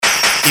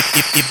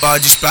E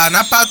pode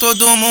explanar pra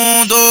todo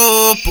mundo.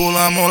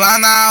 Pulamos lá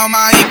na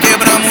alma e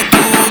quebramos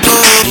tudo.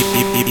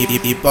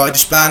 E pode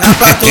explanar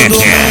pra todo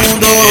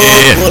mundo.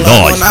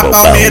 Pulamos na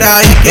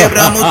palmeira e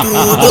quebramos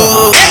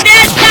tudo.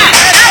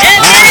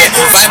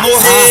 Vai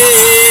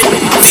morrer.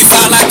 Se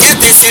fala que é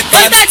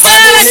decetado, vai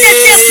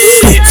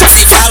morrer.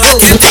 Se fala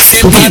que é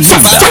decetado,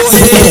 vai morrer.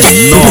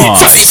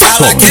 Se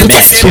fala que é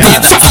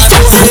decetado, vai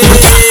morrer.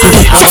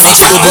 Se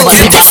fala que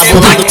é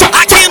decetado.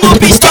 Aqui no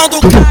pistão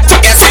do Castro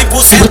é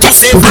 100%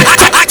 cê vai.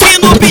 Aqui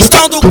no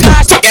pistão do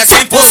Castro é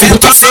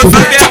 100% cê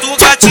vai. Aperta o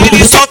gatilho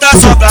e solta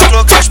só pra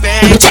trocar os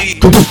pentes.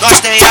 Nós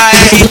tem a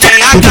R,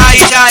 tem a K e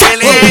já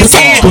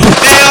elege.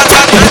 PJ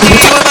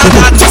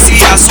mandado se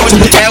ações.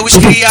 É os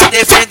cria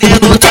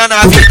defendendo, dando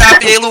a vida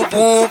pelo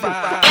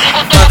Bumba.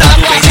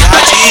 Mandado bem de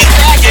radinho,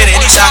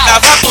 querendo enxacar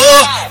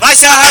vapor. Vai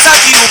se arrasar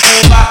aqui o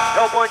Bumba.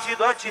 É o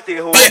bandido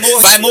antiterror.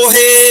 Vai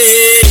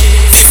morrer.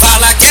 Se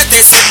fala que é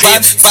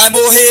decetado, vai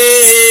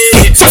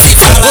morrer. Se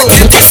fala que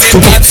é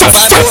decetado,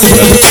 vai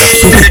morrer.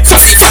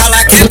 Se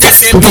fala que é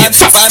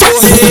decetado, vai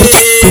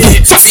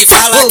morrer. Se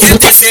fala que é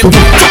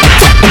decetado.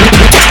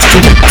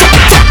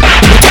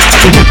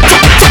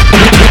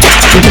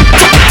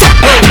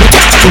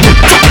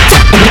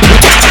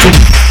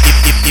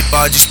 E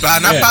pode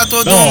explanar pra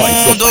todo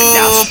mundo.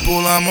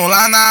 Pulamos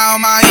lá na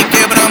alma e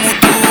quebramos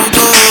tudo.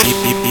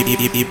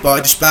 E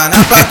pode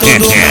explanar pra todo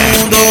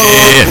mundo.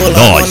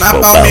 Pulamos na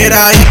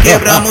palmeira e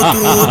quebramos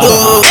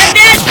tudo.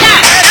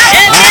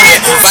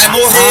 Vai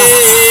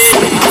morrer.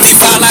 Se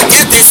fala que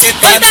é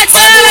decetado,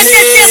 vai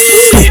morrer.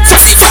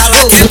 Se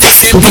fala que é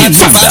decetado,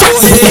 vai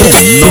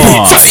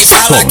morrer. Se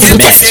fala que é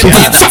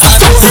decetado, vai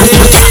morrer.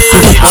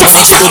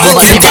 Se fala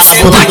que é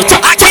decetado.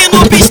 Aqui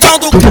no pistão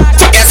do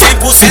Castro é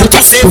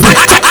 100% cê vai.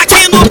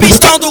 Aqui no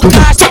pistão do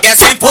Castro é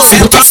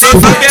 100% cê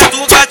vai. Aperta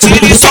o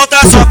gatilho e solta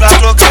só pra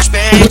trocar os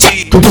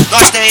pentes.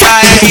 Nós tem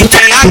a R,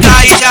 tem a K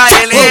e já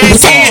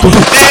elege.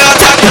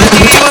 PJ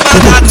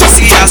mandado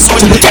se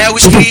ações. É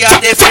os cria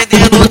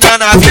defendendo,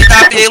 dando a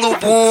vida pelo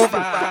Bumba.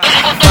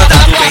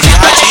 Mandado bem de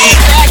radinho,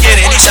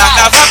 querendo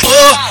enxacar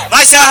vapor.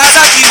 Vai se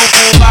arrasar aqui o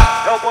Bumba.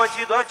 É o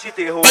bandido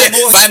antiterror.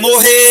 Vai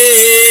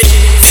morrer.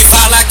 Se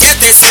fala que é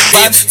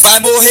decetado, vai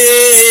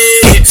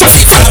morrer.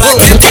 Se fala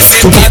que é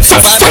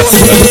decetado, vai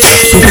morrer.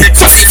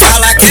 Se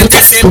fala que é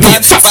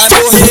decetado, vai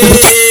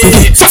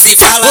morrer. Se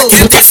fala que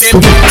é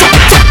decetado.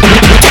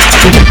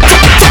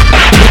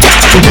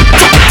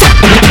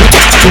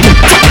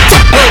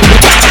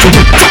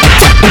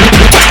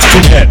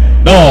 É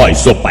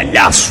nóis, ô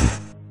palhaço!